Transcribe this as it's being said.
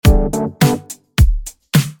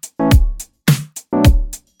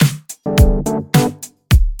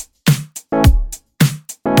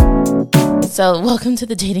So, welcome to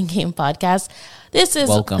the Dating Game Podcast. This is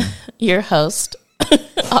your host,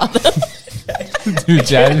 Autumn. Dude,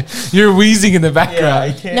 Jazzy, you're wheezing in the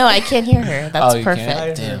background. No, I can't hear her. That's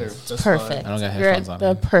perfect. Damn. It's perfect. I don't got You're headphones at on.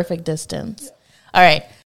 the perfect distance. All right.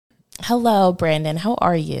 Hello, Brandon. How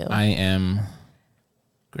are you? I am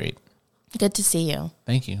great. Good to see you.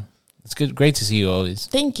 Thank you. It's good. Great to see you always.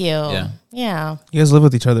 Thank you. Yeah. You guys live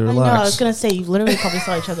with each other. Relax. I know. I was gonna say you literally probably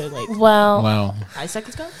saw each other like Well, Wow. 5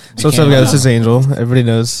 seconds ago. So what's up, guys? This is Angel. Everybody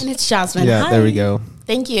knows. And it's Jasmine. Yeah, Hi. there we go.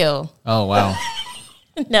 thank you. Oh, wow.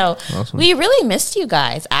 No, Awesome. we really missed you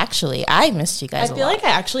guys. Actually, I missed you I guys. feel like I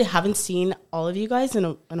actually haven't seen all of you guys in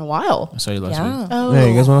a while. I saw you last Yeah. week. Oh, Hey,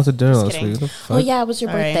 you guys went out to dinner Just last kidding. week. What the Well, fuck? yeah, it was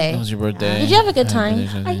your All right. birthday. It was your birthday. Did you have a good Happy time?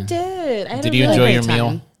 birthday, I Jazzy. did. I had Did a you really enjoy great your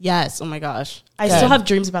time. meal? Yes. Oh my gosh. I Good. still have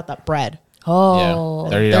dreams about that bread.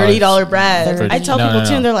 Oh, Yeah. $30 bread. For- I tell no, people no,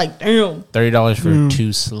 too, no. and they're like, "Damn, $30 for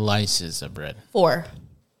 2 slices of bread. 4."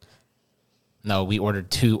 No, we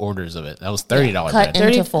ordered 2 orders of it. That was $30 cut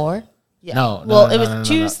bread. into 4. Yeah. No, Well, no, it was no, no,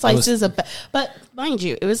 2 no. slices of, but mind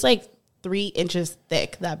you, it was like 3 inches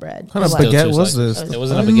thick. That bread. What kind of Still baguette 2 was slices. this? It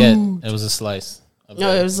wasn't a baguette. It was a slice. Of No,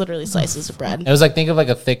 bread. it was literally slices of bread. It was like, think of like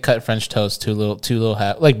a thick cut French toast, two little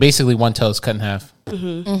half, like basically one toast cut in half.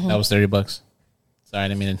 Mm-hmm. That was $30. Sorry, I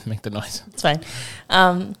didn't mean to make the noise. It's fine.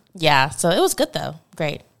 Yeah, so it was good though.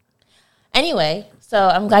 Great. Anyway, so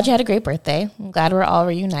I'm glad you had a great birthday. I'm glad we're all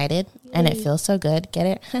reunited and it feels so good. Get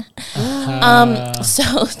it?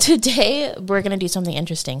 So today we're going to do something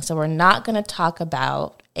interesting. So we're not going to talk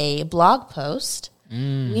about a blog post.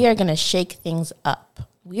 We are going to shake things up.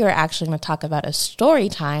 We are actually going to talk about a story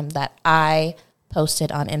time that I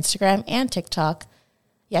posted on Instagram and TikTok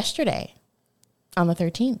yesterday on the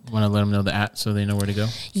 13th. Want to let them know the @ so they know where to go?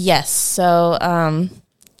 Yes. So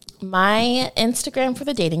my Instagram for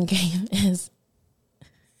the dating game is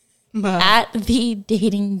at the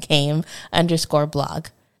dating game _blog.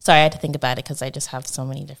 Sorry, I had to think about it because I just have so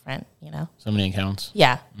many different, So many accounts.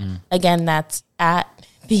 Yeah. Again, that's at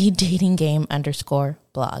the dating game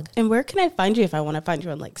 _blog And where can I find you if I want to find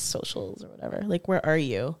you on like socials or whatever? Like, where are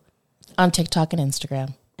you? on TikTok and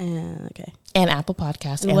Instagram Okay. and Apple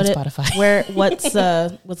Podcasts and What Spotify. What's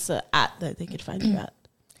the @ that they could find you at?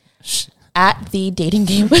 At the dating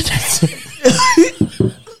game. So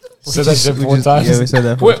that's Yeah, we said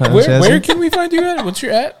that 4 Where, times. where, Jazzy. where can we find you at? What's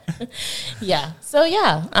your @ Yeah. So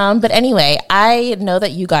yeah. But anyway, I know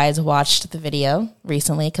that you guys watched the video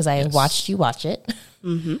recently because I watched you watch it.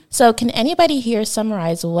 Mm-hmm. So can anybody here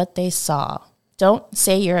summarize what they saw? Don't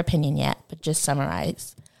say your opinion yet, but just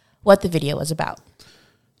summarize what the video was about.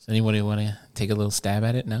 Does anybody want to take a little stab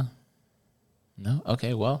at it? No? No?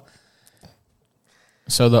 Okay, well.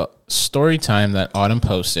 So the story time that Autumn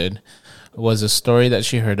posted was a story that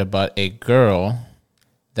she heard about a girl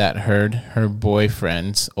that heard her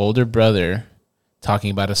boyfriend's older brother talking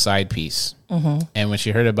about a side piece. Mm-hmm. And when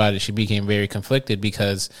she heard about it, she became very conflicted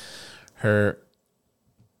because her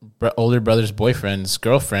older brother's boyfriend's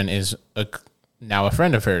girlfriend is now a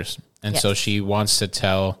friend of hers. And so she wants to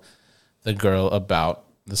tell the girl about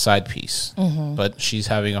the side piece. Mm-hmm. But she's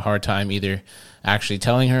having a hard time either actually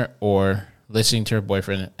telling her or listening to her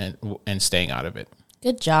boyfriend and staying out of it.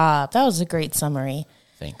 Good job. That was a great summary.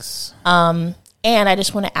 Thanks. And I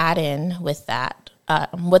just want to add in with that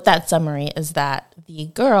summary is that the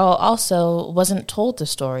girl also wasn't told the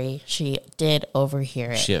story. She did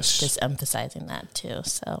overhear it. Yes. Just emphasizing that too.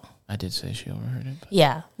 So I did say she overheard it. But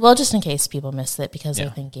yeah. Well, just in case people missed it because they're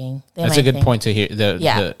thinking. that's a good point to hear.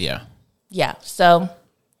 Yeah. So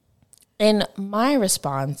in my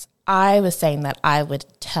response, I was saying that I would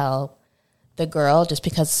tell the girl just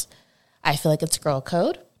because I feel like it's girl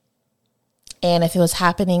code. And if it was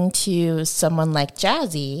happening to someone like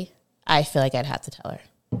Jazzy, I feel like I'd have to tell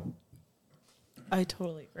her. I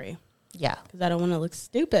totally agree. Yeah. Because I don't want to look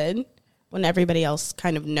stupid when everybody else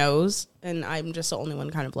kind of knows and I'm just the only one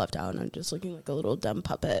kind of left out and I'm just looking like a little dumb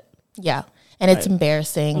puppet. Yeah. And it's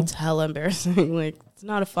embarrassing. It's hella embarrassing. Like, it's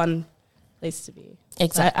not a fun place to be.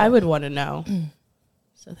 Exactly. I would want to know.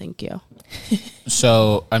 So thank you.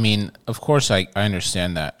 So, I mean, of course, I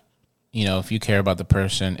understand that. If you care about the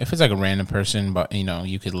person, if it's like a random person, but,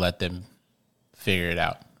 you could let them figure it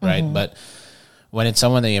out, right? Mm-hmm. But when it's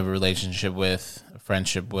someone that you have a relationship with, a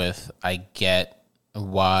friendship with, I get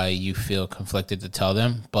why you feel conflicted to tell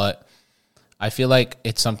them. But I feel like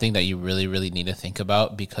it's something that you really, really need to think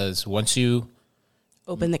about because once you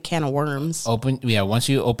open the can of worms. Once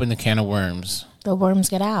you open the can of worms, the worms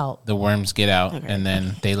get out. Okay. And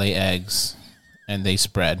then they lay eggs and they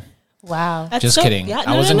spread. Wow. That's Just so- kidding. yeah,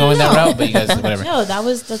 I wasn't going that route, but you guys, whatever. No,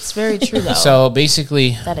 that's very true though. So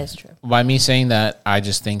basically, That is true. by me saying that, I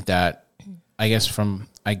just think that, I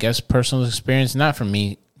guess personal experience, not from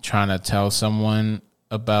me trying to tell someone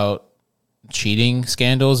about cheating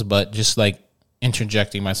scandals, but just like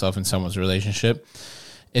interjecting myself in someone's relationship,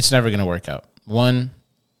 it's never going to work out. One,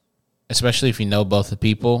 especially if you know both the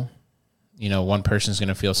people, you know, one person's going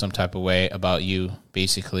to feel some type of way about you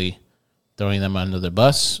basically throwing them under the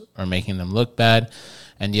bus or making them look bad.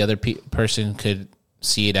 And the other person could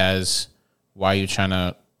see it as, why are you trying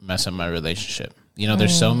to mess up my relationship? You know,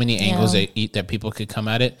 there's so many angles that people could come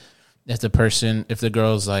at it. If the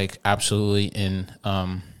girl's like absolutely in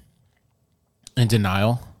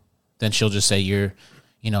denial, then she'll just say you're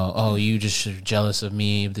just jealous of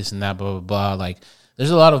me, this and that, blah, blah, blah. Like,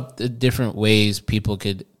 there's a lot of different ways people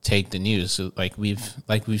could take the news. So like we've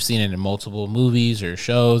seen it in multiple movies or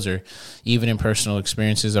shows or even in personal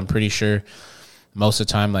experiences. I'm pretty sure most of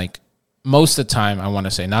the time, I want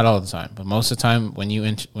to say not all the time, but most of the time when you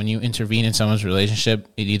intervene in someone's relationship,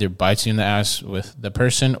 it either bites you in the ass with the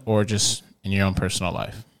person or just in your own personal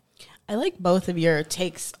life. I like both of your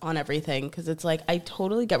takes on everything because it's like I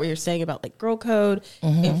totally get what you're saying about like girl code.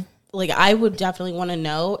 If like I would definitely want to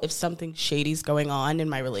know if something shady's going on in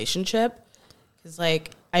my relationship because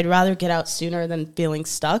like I'd rather get out sooner than feeling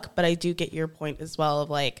stuck. But I do get your point as well of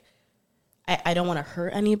like I don't want to hurt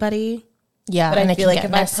anybody. Yeah, but and I it feel can like get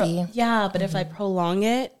if messy. if I prolong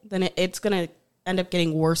it, then it's gonna end up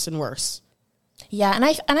getting worse and worse. Yeah, and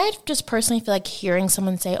I just personally feel like hearing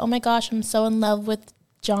someone say, "Oh my gosh, I'm so in love with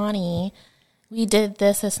Johnny. We did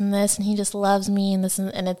this, and this, and he just loves me, and this,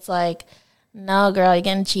 and it's like, no, girl, you're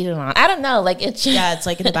getting cheated on." I don't know, like it's just, It's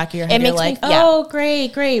like in the back of your head, It you're makes me- like, oh,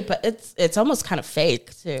 great, but it's almost kind of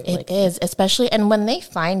fake too. It is, especially, and when they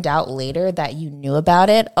find out later that you knew about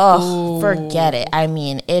it, forget it. I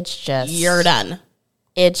mean, it's just You're done.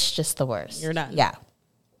 It's just the worst. You're done. Yeah,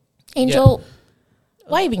 Angel.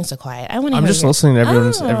 Why are you being so quiet? I want to. I'm just listening to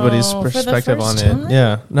everybody's for the perspective on first it. time?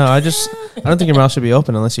 Yeah. No, I don't think your mouth should be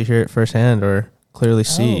open unless you hear it firsthand or clearly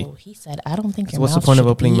see. Oh, he said, "I don't think your What's mouth the point of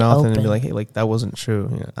should opening be mouth and open." be like, hey, like that wasn't true?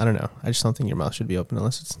 Yeah, I don't know. I just don't think your mouth should be open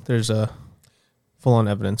unless there's a full on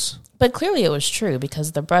evidence. But clearly, it was true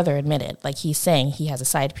because the brother admitted, like he's saying, he has a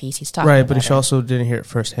side piece. He's talking, Right, but about she it. also didn't hear it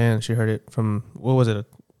firsthand. She heard it from what was it?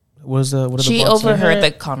 What are the She blocks? overheard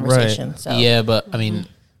the conversation. So Yeah, but I mean,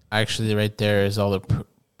 actually, right there is all the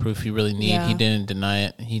proof you really need. Yeah. He didn't deny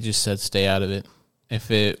it. He just said, "Stay out of it." If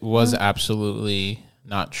it was absolutely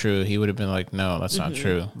not true, he would have been like, "No, that's not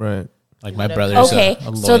true." Right. Like my brother's okay, a so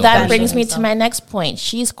loyal that person. brings me to my next point.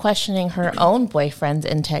 She's questioning her own boyfriend's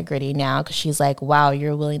integrity now because she's like, "Wow,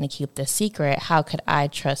 you're willing to keep this secret. How could I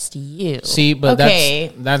trust you?" See, but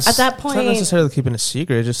Okay, that's at that It's point, not necessarily keeping a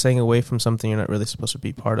secret. It's just staying away from something you're not really supposed to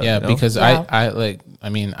be part of. yeah, you know? because Yeah.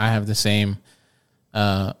 I have the same.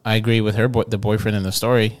 I agree with the boyfriend in the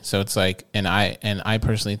story. So it's like, and I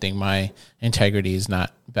personally think my integrity is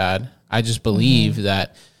not bad. I just believe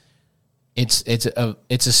that it's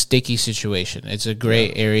a sticky situation. It's a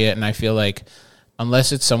gray area, and I feel like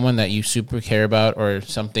unless it's someone that you super care about or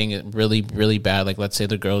something really, really bad, like let's say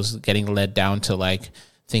the girl's getting led down to like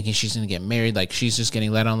thinking she's going to get married, like she's just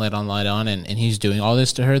getting led on, and he's doing all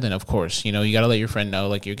this to her, then of course, you know, you got to let your friend know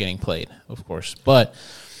like you're getting played, of course. But,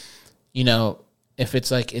 you know, if it's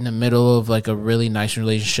like in the middle of like a really nice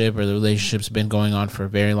relationship or the relationship's been going on for a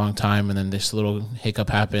very long time and then this little hiccup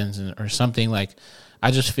happens or something, like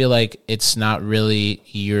I just feel like it's not really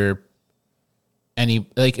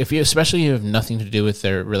especially you have nothing to do with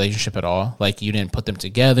their relationship at all. Like you didn't put them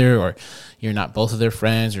together or you're not both of their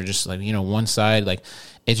friends or just like, you know, one side, like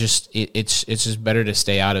it's just better to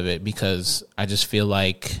stay out of it because I just feel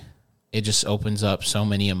like it just opens up so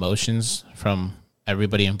many emotions from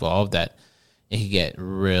everybody involved that it could get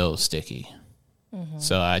real sticky.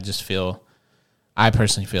 So I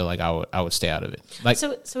personally feel like I would stay out of it. Like,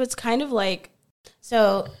 so it's kind of like,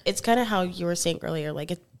 so it's kind of how you were saying earlier,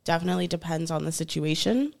 like it definitely depends on the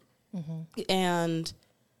situation. And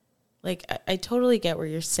like, I totally get what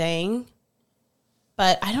you're saying,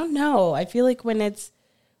 but I don't know. I feel like when it's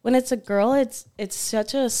a girl, it's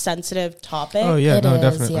such a sensitive topic. Oh yeah, It no, is,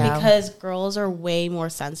 definitely. yeah. Because girls are way more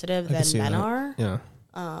sensitive I can than see men that. are. Yeah.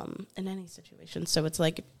 In any situation. So it's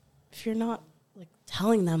like, if you're not like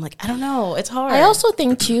telling them, like, I don't know, it's hard. I also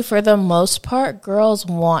think too, for the most part, girls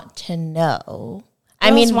want to know. I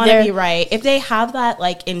mean, want to they're- be right if they have that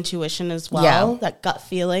like intuition as well, Yeah. that gut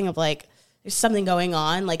feeling of like there's something going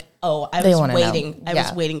on. Like, oh, I They was wanna waiting. know. I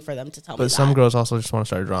was waiting for them to tell me. But some girls also just want to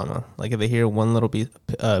start drama. Like if they hear one little bit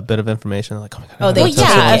of information, they're like, "Oh my god!" Oh, they Well, tell yeah,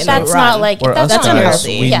 someone if and that's they not run. like, Or if us that's not guys,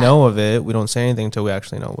 unhealthy. we yeah. know of it. We don't say anything until we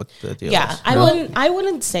actually know what the deal Yeah, is. I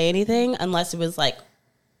wouldn't say anything unless it was like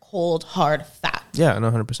cold, hard fact. Yeah, no,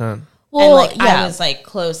 100%. Well, And like yeah. I was like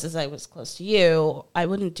close as I was close to you. I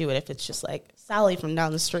wouldn't do it if it's just like Sally from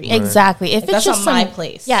down the street. Exactly. If Like, it's that's just not my some-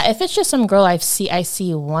 place. Yeah, if it's just some girl I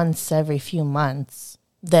see once every few months,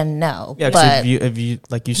 then no. Yeah, 'cause but if you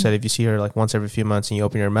like you said, if you see her like once every few months and you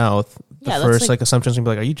open your mouth, the Yeah, that's first like- assumption is gonna be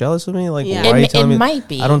like, "Are you jealous of me? Like, Yeah. why are you it telling me? might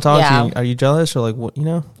be. I don't talk yeah. to you. Are you jealous or like what? You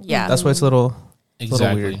know? Yeah. That's why it's a little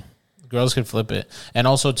Exactly. weird. Girls could flip it, and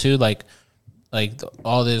also too,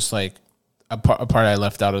 all this a part I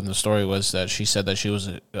left out in the story was that she said that she was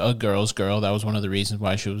a girl's girl. That was one of the reasons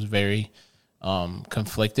why she was very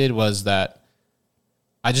conflicted. Was that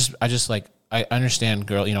I understand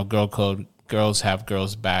girl code. Girls have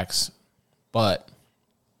girls' backs, but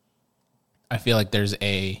I feel like there's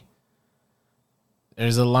a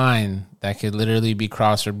line that could literally be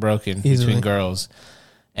crossed or broken Easily. between girls.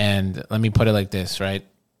 And let me put it like this, right?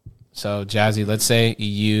 So, Jazzy, let's say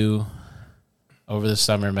you over the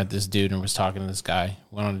summer met this dude and was talking to this guy,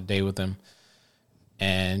 went on a date with him,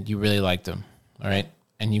 and you really liked him, all right?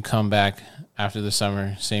 And you come back after the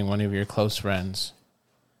summer seeing one of your close friends,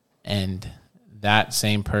 and that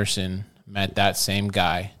same person met that same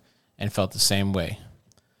guy and felt the same way.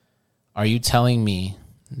 Are you telling me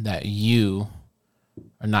that you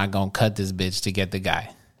are not going to cut this bitch to get the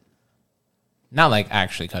guy? Not like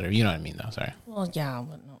actually cut her. You know what I mean, though. Sorry. Well, yeah,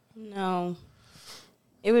 but no. No,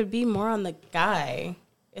 it would be more on the guy,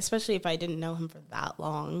 especially if I didn't know him for that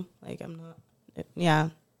long. Like I'm not. Yeah,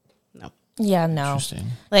 no. Yeah, no. Interesting.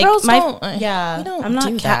 Like Girls my don't- yeah, we don't I'm not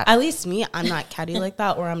do that. at least me. I'm not catty like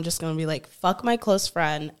that. Where I'm just gonna be like, fuck my close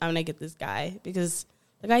friend. I'm gonna get this guy because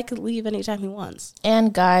the guy could leave anytime he wants.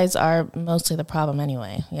 And guys are mostly the problem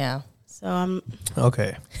anyway. Yeah. So I'm.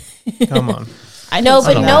 Okay. Come on. I No, didn't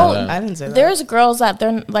say but that. no, I didn't say that. There's girls that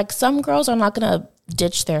they're like, some girls are not gonna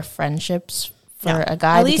ditch their friendships for No, a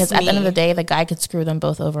guy at least because at the end of me. the day, the guy could screw them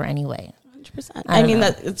both over anyway. 100%. I I don't mean know.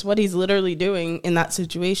 that it's what he's literally doing in that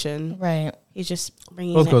situation. Right. He's just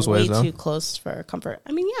bringing Both it goes way ways, though. too close for comfort.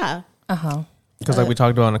 I mean, yeah. Uh huh. Because like we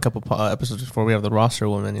talked about in a couple episodes before, we have the roster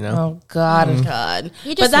woman. You know. Oh God. God.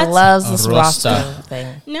 He just that's- loves this Rosta. roster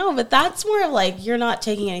thing. No, but that's more of like you're not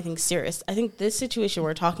taking anything serious. I think this situation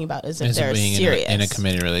we're talking about is if Is they're being serious. in a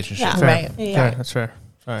committed relationship. Yeah. Fair. Right. Yeah. Fair. That's fair.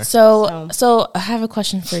 Sorry. So I have a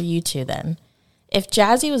question for you two then. If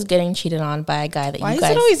Jazzy was getting cheated on by a guy that Why you is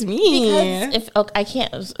guys, it always me? Because I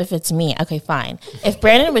can't. If it's me, okay, fine. If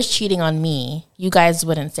Brandon was cheating on me, you guys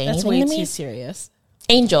wouldn't say That's anything way to me. too serious.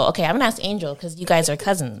 Angel, okay, I'm gonna ask Angel because you guys are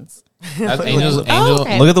cousins. That's Angel-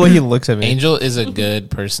 okay. Look at the way he looks at me. Angel is a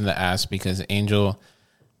good person to ask because Angel,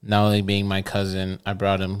 not only being my cousin, I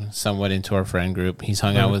brought him somewhat into our friend group. He's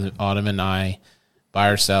hung out with Autumn and I by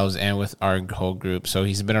ourselves and with our whole group. So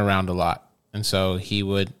he's been around a lot. And so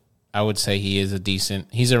I would say he is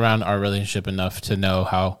he's around our relationship enough to know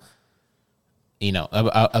how,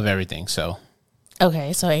 of everything. So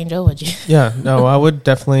Okay, so Angel, would you? Yeah. No, I would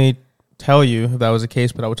definitely tell you if that was the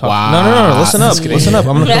case, but I would talk. Wow. No. Listen up. Just kidding. Listen up.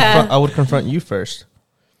 I'm gonna. I would confront you first.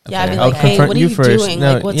 Yeah, I'd be Okay. I would like, hey, confront what are you you first. doing?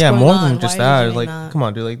 No, Like, what's yeah, going more on? than just Why are you that. doing Like, that? come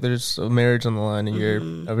on, dude. Like, there's a marriage on the line, and you're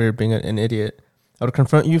over here being an idiot. I would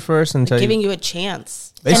confront you first and tell Giving you. you a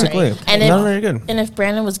chance. Basically, And no, if- no, you're good. And if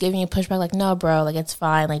Brandon was giving you pushback, like, no, bro, like it's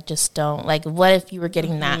fine, like just don't. Like, what if you were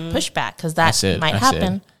getting that pushback? Because that might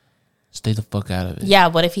happen. Stay the fuck out of it. Yeah.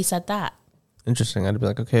 What if he said that? Interesting. I'd be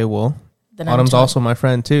like, okay, well, Then I'm Autumn's telling- also my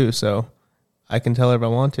friend too, so I can tell her if I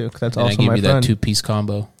want to, because that's And I also give my you friend. that 2-piece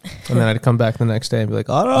combo. And then I'd come back the next day and be like,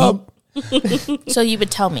 Autumn. So you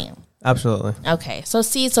would tell me. Absolutely. Okay. So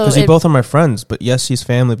see, Because you both are my friends, but yes, he's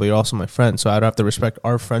family, but you're also my friend, so I'd have to respect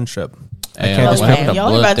our friendship. Hey, can't when respect the it. Y'all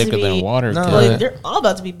blood about to thicker than be- water. No, kid. like- Like, they're all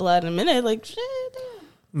about to be blood in a minute. Like, shit.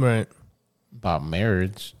 Right. About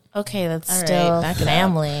marriage. Okay, that's All right, still back it up.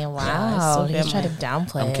 family. Wow, still he's trying to family.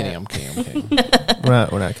 downplay I'm it. kidding. I'm kidding.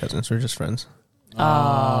 We're not cousins. We're just friends.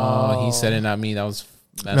 Oh, he said it, not me. That was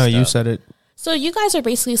messed No, you up. said it. So you guys are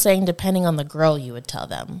basically saying, depending on the girl, you would tell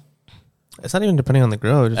them. It's not even depending on the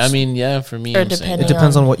girl. It's I mean, yeah, for me, Or I'm saying depending it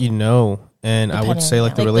depends on- on what you know. And I would Depending say on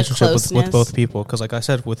like the that. Like the relationship with closeness. both people. Because like I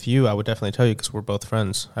said, with you, I would definitely tell you because we're both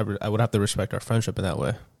friends. I would have to respect our friendship in that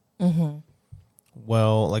way. Mm-hmm.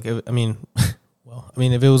 Well, like, if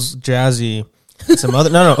it was Jazzy and some other...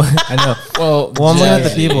 No, I know. well, Well, I'm looking at the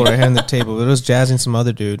Jazzy. people right here on the table. If it was Jazzy and some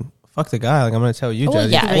other dude, fuck the guy. Like, I'm going to tell you, Oh,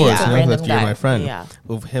 Jazzy, yeah, of course. yeah, You it's a know, random if you're guy. my friend. Yeah.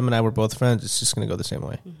 If him and I were both friends, it's just going to go the same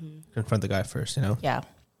way. Confront the guy first, you know? Yeah.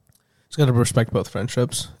 Just got to respect both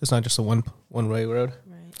friendships. It's not just a one way road.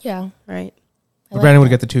 Right. Yeah. Right. If Brandon would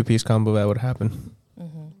get the 2-piece combo, that would happen.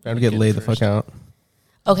 Brandon would get laid the fuck out.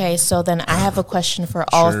 Okay, so then I have a question for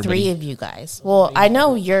all Sure, three buddy. of you guys. Well, I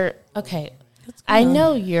know your I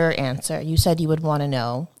know your answer. You said you would want to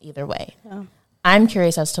know either way. Yeah. I'm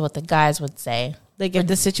curious as to what the guys would say. Like if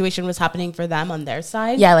the situation was happening for them on their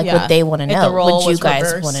side. Yeah, like what they want to If know. the role Would you was guys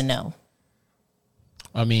reversed. want to know?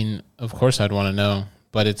 I mean, of course I'd want to know,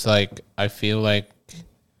 but it's like I feel like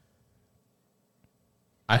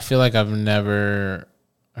I've never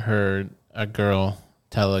heard a girl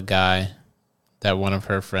tell a guy that one of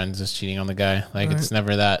her friends is cheating on the guy. Like it's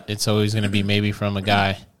never that. It's always going to be maybe from a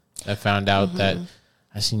guy that found out that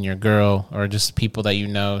I seen your girl, or just people that you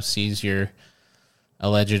know sees your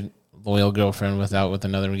alleged loyal girlfriend with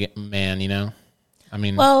another man. You know, I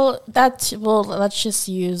mean, let's just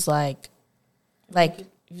use like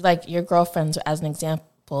your girlfriends as an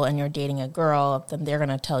example, and you're dating a girl, then they're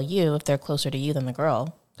gonna tell you if they're closer to you than the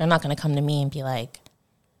girl. They're not gonna come to me and be like,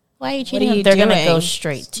 "Why are you cheating?" They're gonna go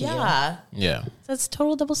straight to you. yeah. That's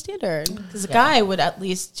total double standard. Because a guy would at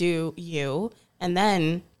least do you and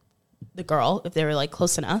then the girl if they were like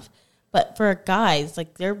close enough. But for guys,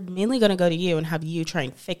 like they're mainly going to go to you and have you try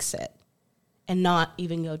and fix it, and not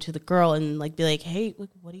even go to the girl and like be like, "Hey,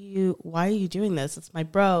 why are you doing this? It's my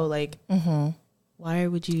bro. Like, why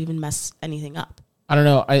would you even mess anything up?" I don't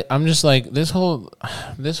know. I'm just like this whole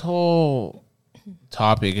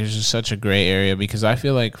topic is just such a gray area, because I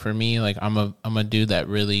feel like for me, like I'm a dude that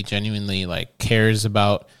really genuinely like cares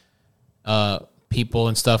about people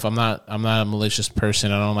and stuff. I'm not a malicious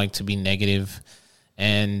person. I don't like to be negative.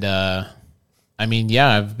 And I mean, yeah,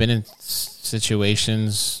 I've been in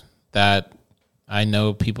situations that I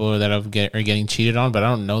know people that are getting cheated on, but I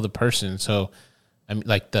don't know the person. So I'm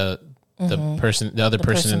like the other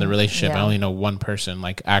person in the relationship. Yeah. I only know one person,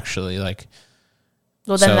 like actually, like.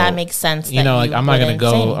 Well, then So, that makes sense. You know, like I'm not gonna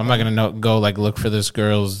go. I'm not gonna. gonna go like look for this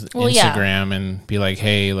girl's Instagram and be like,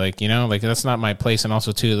 hey, like, you know, like that's not my place. And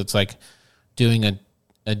also too, it's like doing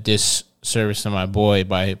a disservice to my boy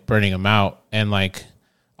by burning him out. And like,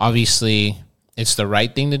 obviously, it's the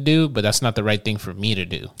right thing to do, but that's not the right thing for me to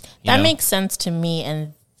do. That makes sense to me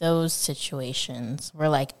in those situations where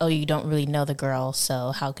like, oh, you don't really know the girl,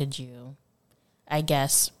 so how could you, I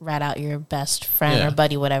guess, rat out your best friend or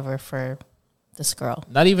buddy, whatever, for this girl?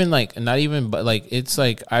 But like it's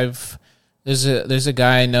like there's a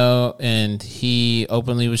guy I know, and he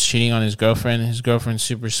openly was cheating on his girlfriend. His girlfriend's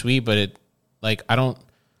super sweet, but it like I don't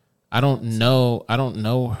know.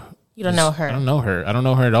 You don't know her. I don't know her. I don't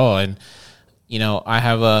know her at all. And you know, I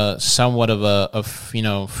have a somewhat of a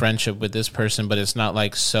friendship with this person, but it's not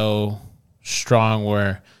like so strong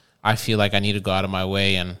where I feel like I need to go out of my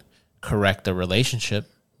way and correct the relationship,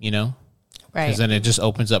 you know? Right. Because then it just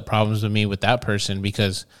opens up problems with me with that person,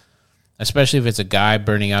 because especially if it's a guy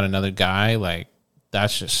burning out another guy, like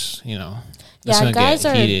that's just, you know, that's gonna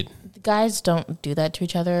get heated. Guys don't do that to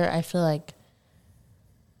each other. I feel like,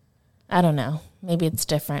 I don't know. Maybe it's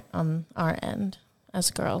different on our end as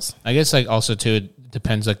girls. I guess like also too, it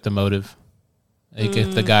depends like the motive. Like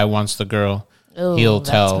if the guy wants the girl, he'll that's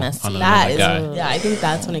tell messy. on another guy. Yeah, I think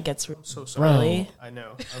that's when it gets So sorry. really. I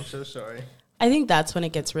know. I'm so sorry. I think that's when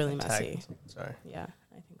it gets really messy. Sorry. Yeah,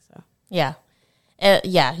 I think so. Yeah.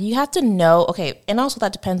 Yeah, you have to know. Okay, and also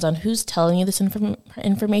that depends on who's telling you this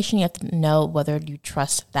information. You have to know whether you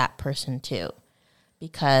trust that person too,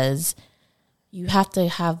 because you have to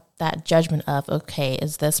have that judgment of, okay,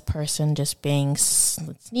 is this person just being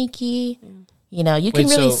sneaky? You know, you can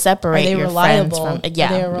really Are separate they your reliable? friends from. Are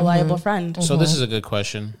they a reliable friend? So this is a good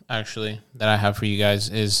question, actually, that I have for you guys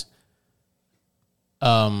is,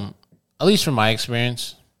 at least from my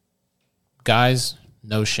experience, guys,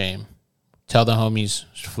 no shame. Tell the homies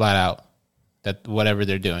flat out that whatever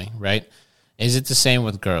they're doing, right? Is it the same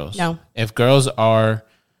with girls? No. If girls are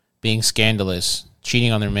being scandalous,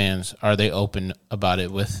 cheating on their mans, are they open about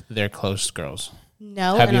it with their close girls?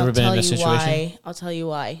 No. Have and you ever I'll been in tell this you situation? Why. I'll tell you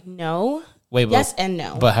why. No. Wait, but, Yes and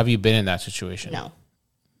no. But have you been in that situation? No.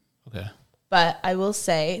 Okay. But I will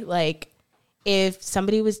say, like, if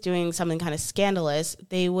somebody was doing something kind of scandalous,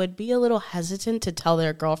 they would be a little hesitant to tell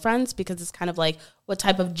their girlfriends, because it's kind of like, what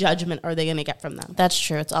type of judgment are they going to get from them? That's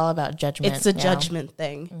true. It's all about judgment. It's a judgment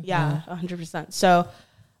thing. Yeah, 100%. So,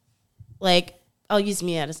 like, I'll use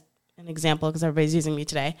me as an example because everybody's using me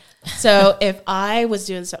today. So, if I was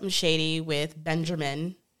doing something shady with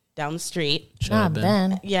Benjamin down the street. Not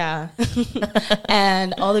Ben. Yeah.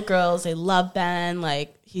 And all the girls, they love Ben.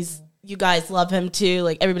 Like, you guys love him too.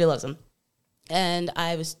 Like, everybody loves him. And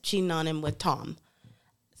I was cheating on him with Tom.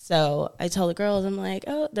 So I tell the girls, I'm like,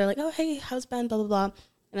 they're like, oh, hey, how's Ben? Blah, blah, blah.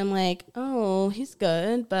 And I'm like, oh, he's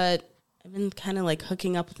good, but I've been kind of like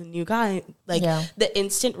hooking up with a new guy. Like the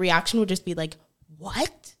instant reaction would just be like,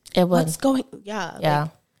 what? It would. What's going? Yeah. Yeah.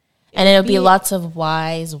 Like, and it'll be lots of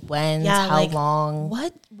whys, whens, how like, long.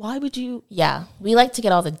 What? Why would you? Yeah. We like to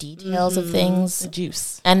get all the details of things. The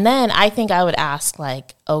juice. And then I think I would ask,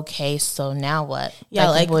 like, okay, so now what? Yeah,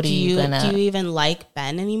 like what do you even like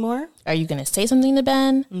Ben anymore? Are you going to say something to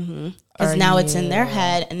Ben? Because now it's in their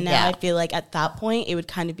head. And now I feel like at that point, it would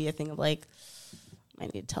kind of be a thing of like, I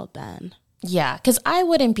need to tell Ben. Yeah, because I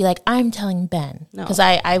wouldn't be like, I'm telling Ben. No. Because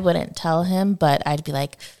I wouldn't tell him, but I'd be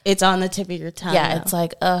like, it's on the tip of your tongue. Yeah, though. it's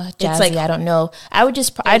like, Jazzy, It's like, I don't know.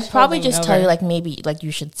 I'd probably just tell you, over. like, maybe, like, you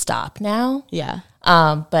should stop now. Yeah.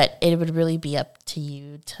 But it would really be up to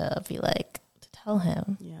you to be like, to tell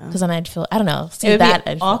him. Yeah. Because then I'd feel, I don't know. See, It would that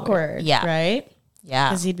be I'd feel awkward. weird. Yeah. Right? Yeah.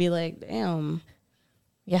 Because he'd be like, damn,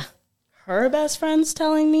 Yeah. her best friend's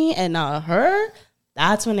telling me and not her?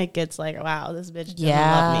 That's when it gets like, wow, this bitch doesn't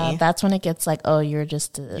love me. That's when it gets like, oh, you're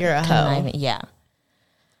just You're a hoe. Yeah.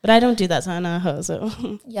 But I don't do that, so I'm not a hoe. So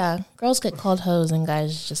Yeah. Girls get called hoes and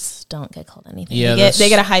guys just don't get called anything. Yeah, they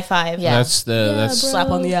get a high five. Yeah. That's slap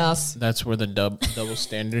on the ass. that's where the double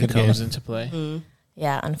standard Good comes game. into play.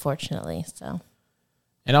 Yeah, unfortunately. So,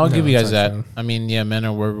 And I'll give you it's guys not that. true. I mean, yeah, men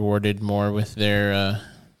are rewarded more with their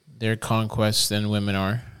conquests than women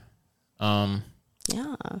are.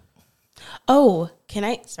 Yeah. Oh, can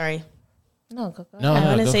I? Sorry. no, go. No, I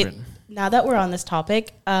want to go say, for it. now that we're on this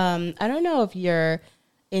topic, I don't know if you're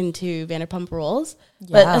into Vanderpump Rules,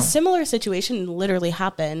 but Yeah. a similar situation literally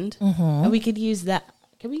happened. And we could use that.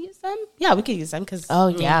 Can we use them? Yeah, we could use them because. Oh,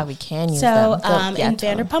 yeah, we can use So, them. in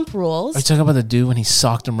Vanderpump Rules, Are you talking about the dude when he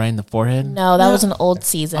socked him right in the forehead? No, that was an old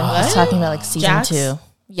season. I was talking about like season Jax? 2.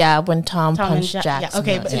 Yeah, when Tom Tom punched and Jax. yeah,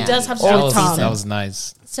 okay, in but the- it does have to That do with was, Tom. that was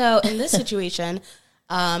nice. So in this situation,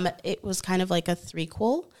 it was kind of like a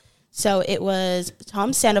threequel. So it was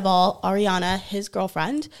Tom Sandoval, Ariana, his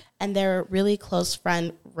girlfriend, and their really close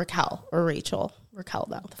friend Raquel or Rachel. Raquel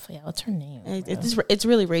though. Yeah, what's her name? It's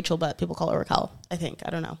really Rachel, but people call her Raquel. I think, I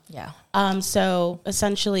don't know. Yeah. So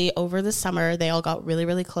essentially over the summer they all got really,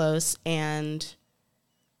 really close, and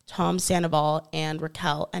Tom Sandoval and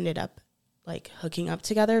Raquel ended up like hooking up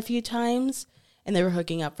together a few times, and they were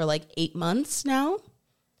hooking up for like 8 months now.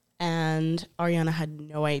 And Ariana had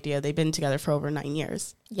no idea. They've been together for over 9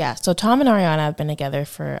 years. Yeah, so Tom and Ariana have been together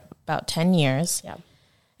for about 10 years. Yeah.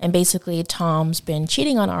 And basically, Tom's been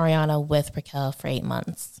cheating on Ariana with Raquel for 8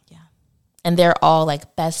 months. Yeah. And they're all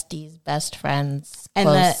like besties, best friends,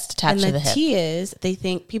 close, attached to the hip. tea is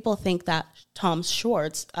people think that Tom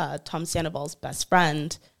Sandoval's best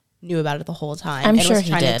friend, knew about it the whole time. I'm and sure was he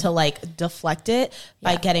trying did. to like deflect it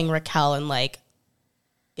by getting Raquel and like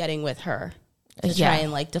getting with her to try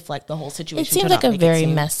and like deflect the whole situation. It seems to like not a make it very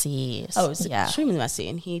seem- messy. Oh, it was extremely messy.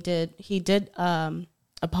 And he did a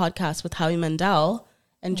podcast with Howie Mandel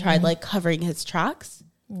and tried like covering his tracks.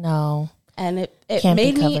 No. And it Can't be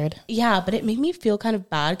made me covered. yeah, but it made me feel kind of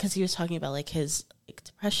bad because he was talking about like his like,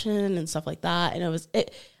 depression and stuff like that. And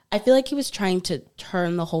I feel like he was trying to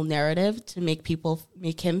turn the whole narrative to make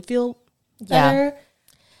him feel better.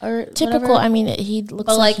 Or Typical. whatever. I mean, he looks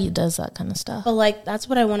But, like like- he does that kind of stuff. But like that's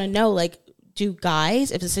what I want to know. Like, do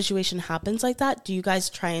guys, if a situation happens like that, do you guys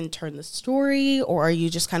try and turn the story, or are you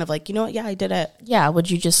just kind of like, you know what? Yeah, I did it. Yeah. Would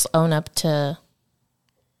you just own up to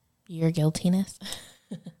your guiltiness?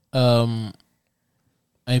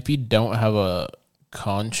 If you don't have a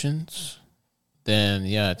conscience, then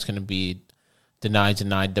yeah, it's gonna be deny,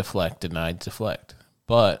 deflect.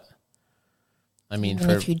 But I mean, Even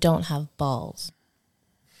if you don't have balls.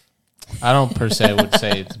 I don't per se would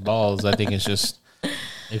say it's balls. I think it's just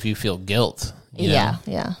if you feel guilt. You know?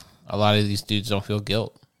 Yeah. A lot of these dudes don't feel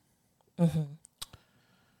guilt. Mm-hmm.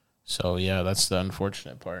 So yeah, that's the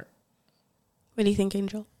unfortunate part. What do you think,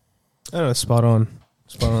 Angel? I don't know, spot on.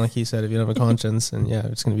 Spot on, like he said, if you don't have a conscience, and yeah,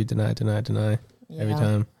 it's going to be deny every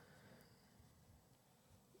time.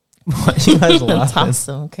 What you guys That's laughing?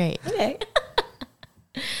 awesome. Great. Okay.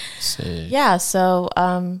 Sick. Yeah. So,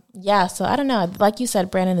 so I don't know. Like you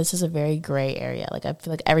said, Brandon, this is a very gray area. Like, I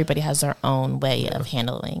feel like everybody has their own way of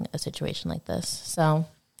handling a situation like this. So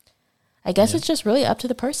I guess it's just really up to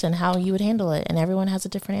the person how you would handle it. And everyone has a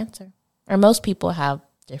different answer, or most people have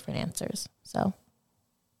different answers. So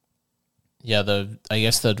Yeah, I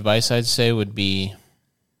guess the advice I'd say would be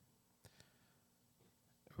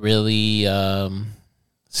really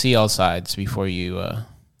see all sides before you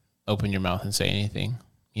open your mouth and say anything.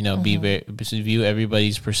 You know, view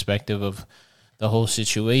everybody's perspective of the whole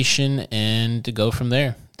situation and to go from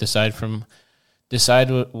there. Decide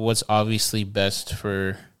what's obviously best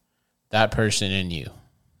for that person and you.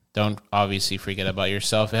 don't obviously forget about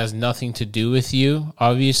yourself. It has nothing to do with you,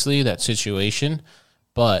 obviously, that situation,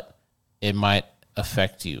 but it might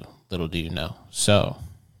affect you. Little do you know. So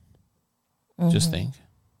just think.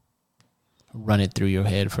 Run it through your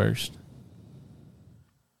head first.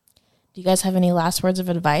 Do you guys have any last words of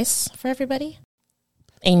advice for everybody?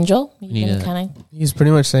 Angel, you can kind of. He's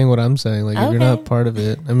pretty much saying what I'm saying. Like, if you're not part of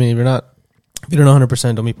it, I mean, if you don't know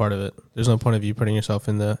 100%, don't be part of it. There's no point of you putting yourself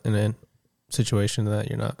in a situation that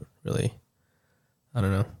you're not really, I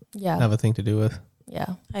don't know, have a thing to do with.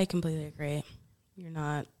 Yeah, I completely agree. You're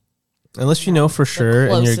not. Unless you know for sure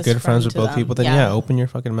and you're good friends with both them. people, then open your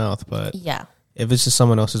fucking mouth. But if it's just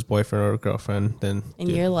someone else's boyfriend or girlfriend, then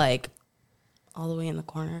you're like all the way in the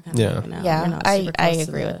corner. I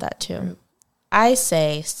agree with that too. I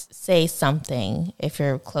say something if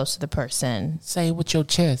you're close to the person. Say it with your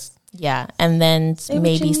chest. Yeah, and then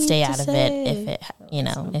maybe stay out of it if it,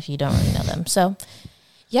 if you don't really know them. So,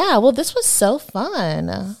 yeah, well, this was so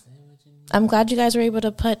fun. I'm glad you guys were able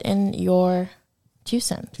to put in your 2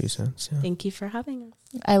 cents. 2 cents, yeah. Thank you for having us.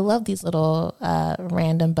 I love these little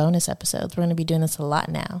random bonus episodes. We're going to be doing this a lot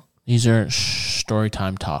now. These are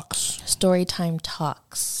Storytime Talks. Storytime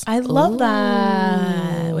Talks. I love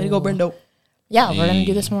that. Way to go, Brendo. Yeah, we're going to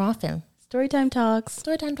do this more often. Storytime Talks.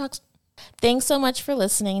 Storytime Talks. Thanks so much for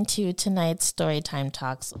listening to tonight's Storytime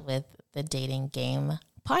Talks with the Dating Game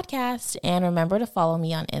podcast. And remember to follow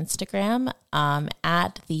me on Instagram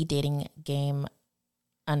at the Dating Game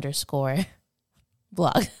 _blog.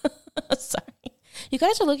 Sorry. You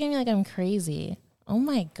guys are looking at me like I'm crazy. Oh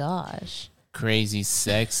my gosh. Crazy,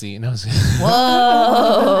 sexy. No, whoa.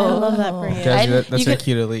 I love that for you. Jazzy, that's our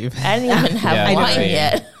cue to leave. I didn't even have wine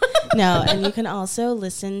yet. No, and you can also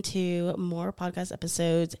listen to more podcast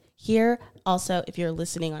episodes here. Also, if you're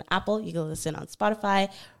listening on Apple, you can listen on Spotify.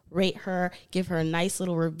 Rate her, give her a nice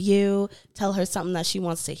little review, tell her something that she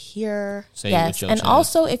wants to hear. Yes, and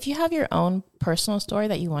also if you have your own personal story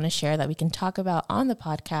that you want to share that we can talk about on the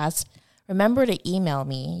podcast, remember to email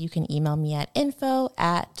me. You can email me at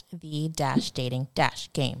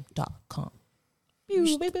info@the-dating-game.com.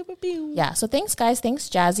 Yeah, so thanks, guys. Thanks,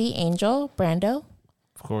 Jazzy, Angel, Brando.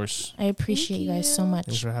 Of course. I appreciate you guys so much.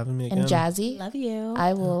 Thanks for having me again. And Jazzy. Love you.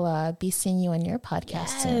 I will be seeing you on your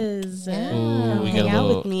podcast soon. Yeah. Ooh, we got a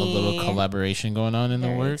little collaboration going on in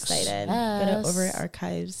the works. Excited. Yes. Go to Over at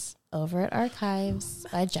Archives. Over at Archives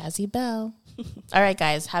by Jazzy Bell. All right,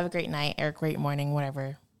 guys. Have a great night or a great morning,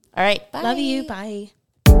 whatever. All right. Bye. Love you. Bye.